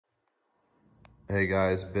Hey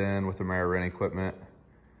guys, Ben with Rent Equipment,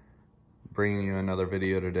 bringing you another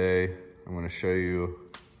video today. I'm going to show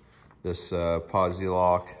you this Posi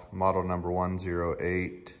Lock Model number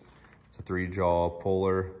 108. It's a 3-jaw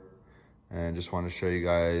puller, and just want to show you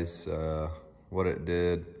guys what it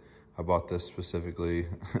did. I bought this specifically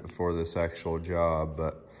for this actual job,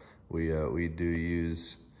 but we do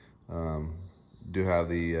have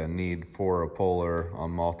the need for a puller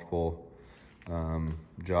on multiple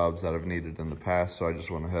jobs that I've needed in the past, so I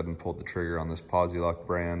just went ahead and pulled the trigger on this Posi Lock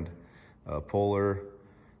brand puller.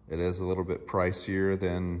 It is a little bit pricier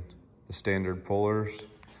than the standard pullers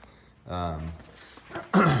that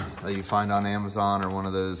you find on Amazon or one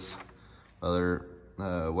of those other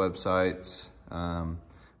websites.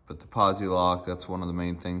 But the Posi Lock, that's one of the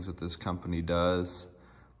main things that this company does,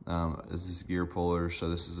 is this gear puller. So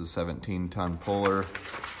this is a 17-ton puller.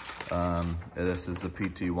 This is the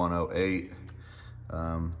PT108.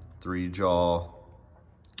 3-jaw.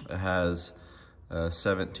 It has a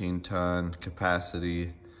 17-ton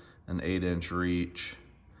capacity, an 8-inch reach.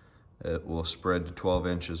 It will spread to 12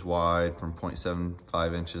 inches wide, from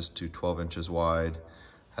 0.75 inches to 12 inches wide.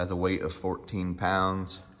 Has a weight of 14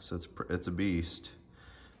 pounds, so it's a beast.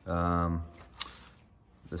 The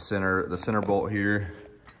center bolt here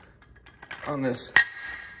on this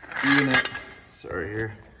unit, sorry,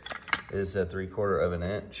 here is a 3/4 of an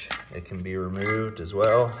inch. It can be removed as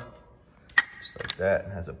well, just like that,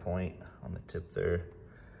 and has a point on the tip there.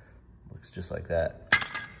 Looks just like that.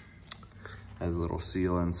 Has a little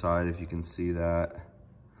seal inside, if you can see that,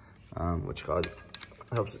 which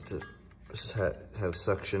helps it to just have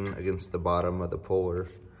suction against the bottom of the puller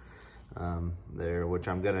there, which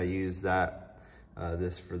I'm gonna use that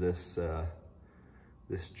for this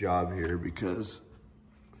job here, because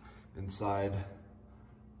inside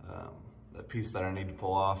that piece that I need to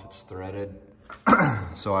pull off, it's threaded.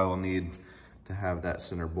 So I will need to have that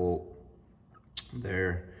center bolt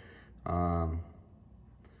there. But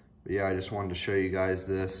yeah, I just wanted to show you guys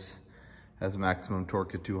this. Has a maximum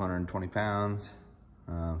torque of 220 pounds.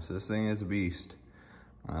 So this thing is a beast.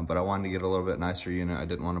 But I wanted to get a little bit nicer unit. I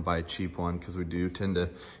didn't want to buy a cheap one, because we do tend to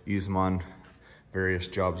use them on various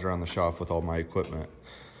jobs around the shop with all my equipment.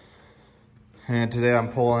 And today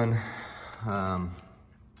I'm pulling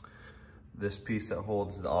this piece that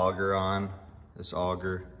holds the auger on, this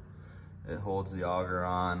auger. It holds the auger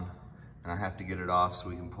on, and I have to get it off so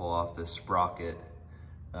we can pull off this sprocket,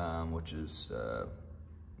 which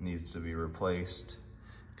needs to be replaced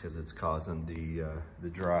because it's causing the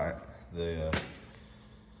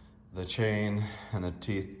chain and the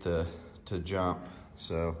teeth to jump.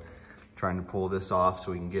 So trying to pull this off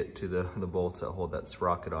so we can get to the bolts that hold that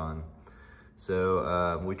sprocket on.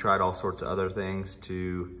 So we tried all sorts of other things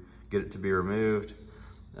to get it to be removed,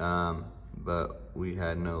 but we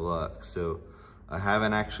had no luck. So I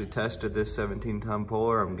haven't actually tested this 17-ton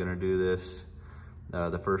puller. I'm gonna do this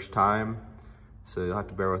the first time, so you'll have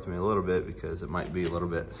to bear with me a little bit because it might be a little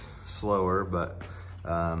bit slower, but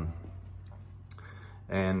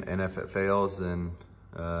and if it fails, then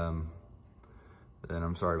I'm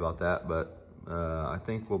sorry about that, but I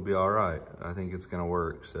think we'll be all right. I think it's gonna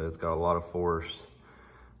work. So it's got a lot of force,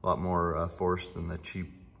 a lot more force than the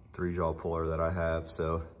cheap 3-jaw puller that I have.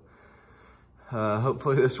 So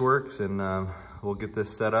hopefully this works, and we'll get this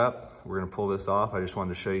set up. We're gonna pull this off. I just wanted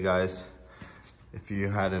to show you guys, if you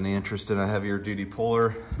had any interest in a heavier duty puller,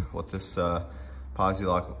 what this Posi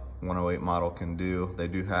Lock 108 model can do. They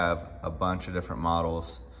do have a bunch of different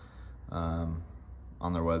models on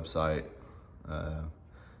their website.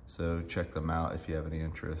 So check them out if you have any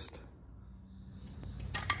interest.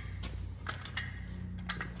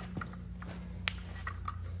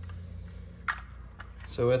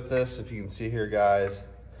 So with this, if you can see here, guys,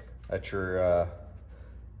 at your,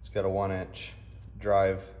 it's got a 1-inch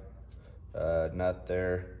drive nut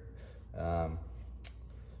there.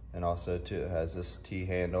 And also too, it has this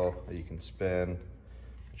T-handle that you can spin,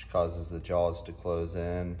 which causes the jaws to close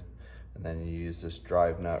in. And then you use this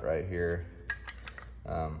drive nut right here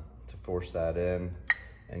to force that in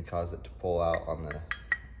and cause it to pull out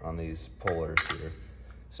on these pullers here.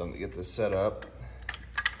 So I'm gonna get this set up.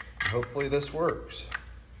 Hopefully this works.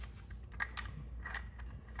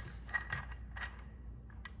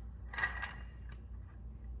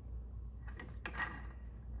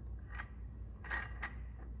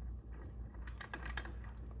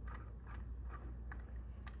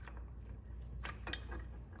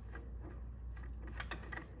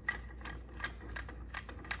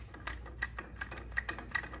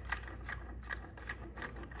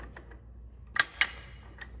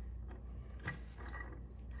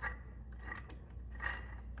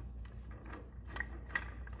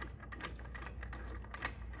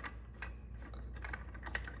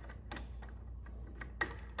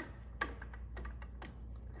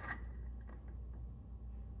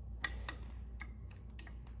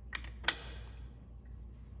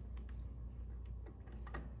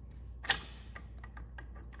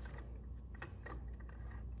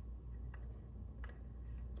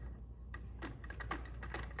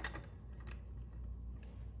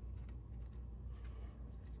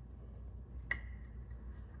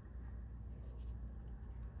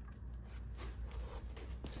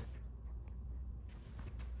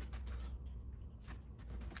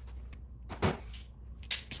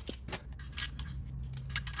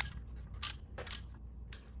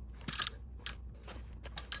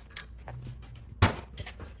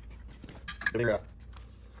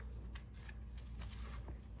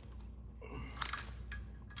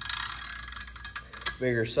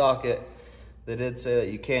 Bigger socket. They did say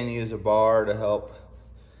that you can use a bar to help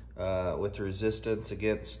with resistance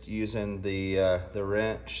against using the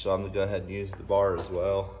wrench, so I'm gonna go ahead and use the bar as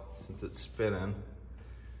well since it's spinning.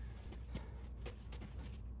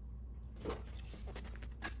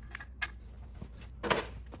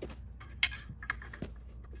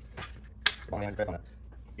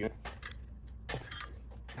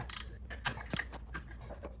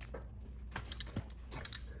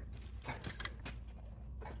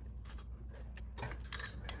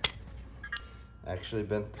 Actually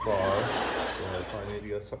bent the bar, so I probably need to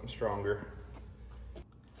go something stronger.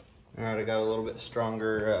 All right, I got a little bit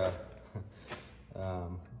stronger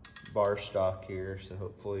bar stock here, so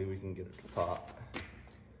hopefully we can get it to pop.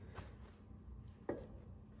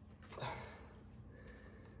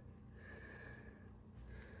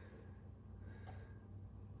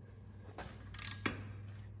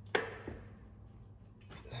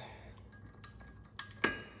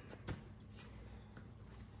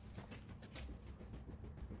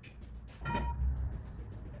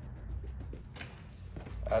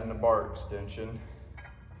 Adding a bar extension.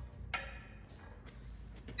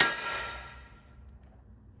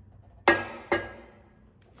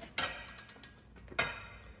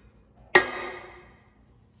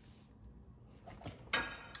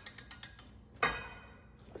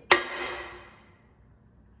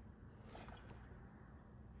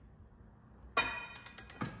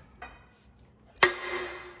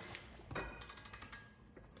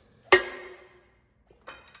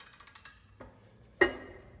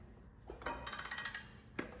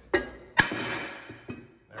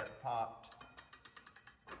 Popped.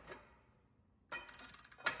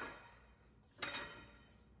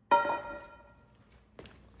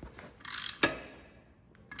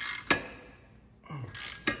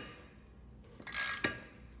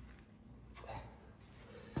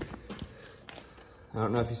 I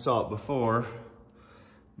don't know if you saw it before,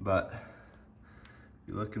 but if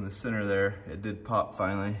you look in the center there, it did pop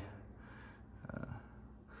finally.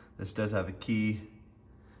 This does have a key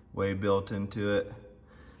way built into it,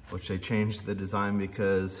 which they changed the design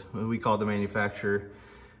because we called the manufacturer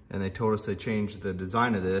and they told us they changed the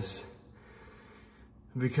design of this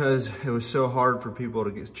because it was so hard for people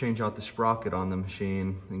to change out the sprocket on the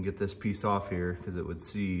machine and get this piece off here because it would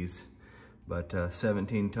seize. But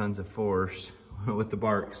 17 tons of force with the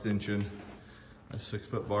bar extension, a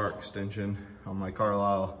 6-foot bar extension on my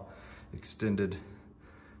Carlisle extended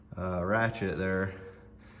ratchet there.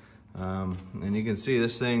 And you can see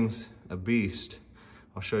this thing's a beast.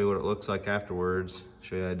 I'll show you what it looks like afterwards.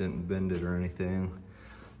 Show you I didn't bend it or anything.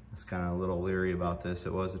 I was kind of a little leery about this.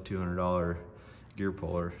 It was a $200 gear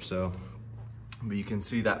puller. So, but you can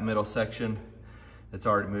see that middle section. It's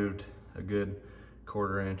already moved a good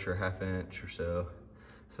 1/4 inch or 1/2 inch or so.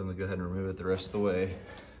 So I'm gonna go ahead and remove it the rest of the way.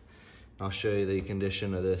 I'll show you the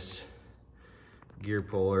condition of this gear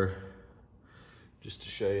puller just to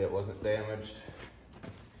show you it wasn't damaged.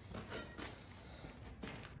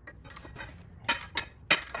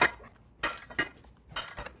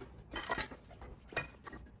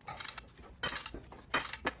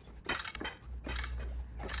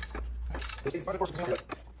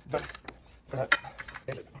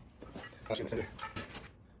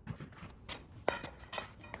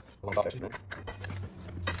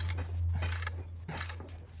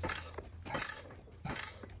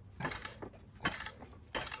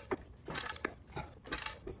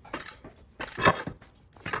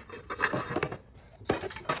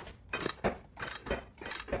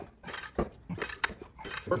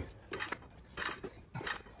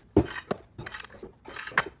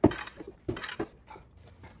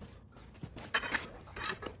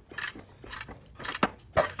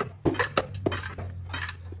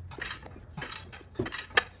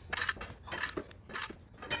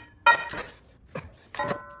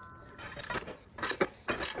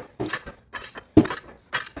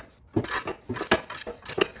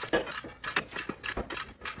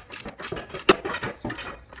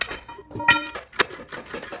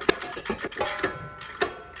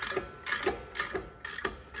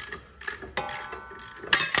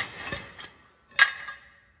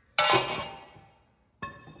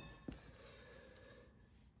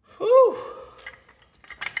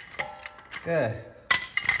 Okay,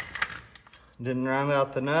 didn't round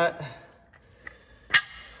out the nut.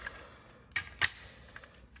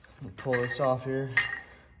 Let me pull this off here.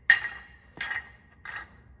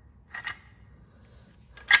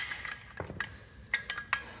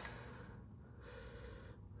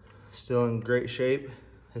 Still in great shape.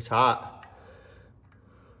 It's hot.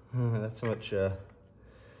 That's how much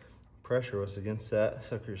pressure was against that.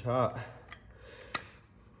 Sucker's hot.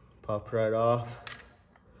 Popped right off.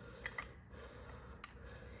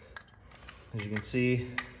 As you can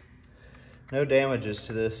see, no damages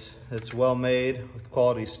to this. It's well made with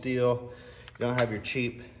quality steel. You don't have your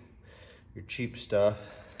cheap stuff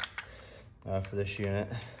for this unit.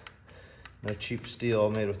 No cheap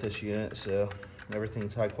steel made with this unit, so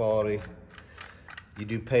everything's high quality. You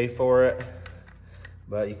do pay for it,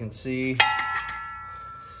 but you can see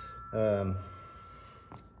it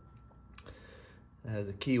has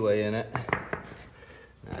a keyway in it.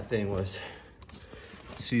 That thing was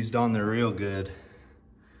seized on there real good.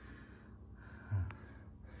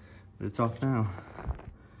 But it's off now.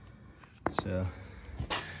 So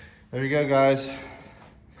there you go, guys.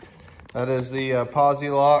 That is the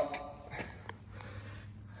Posi Lock.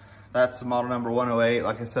 That's the model number 108.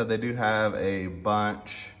 Like I said, they do have a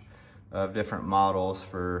bunch of different models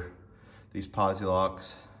for these Posi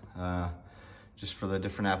Locks, just for the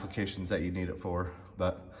different applications that you need it for.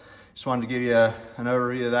 But just wanted to give you an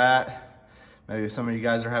overview of that. Maybe some of you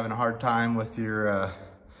guys are having a hard time with your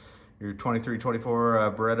 23,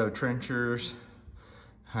 24 Barreto trenchers.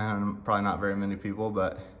 Probably not very many people,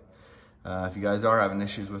 but if you guys are having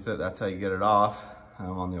issues with it, that's how you get it off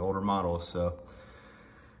on the older models. So,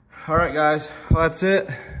 all right, guys, well, that's it.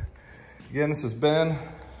 Again, this has Ben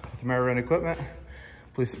with American Equipment.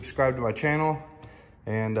 Please subscribe to my channel.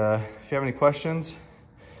 And if you have any questions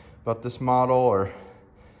about this model or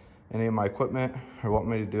any of my equipment, or want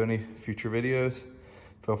me to do any future videos,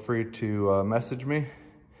 feel free to message me.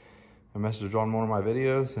 A message on one of my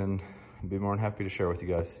videos, and I'd be more than happy to share with you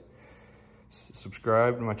guys.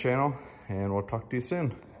 Subscribe to my channel, and we'll talk to you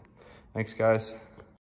soon. Thanks, guys.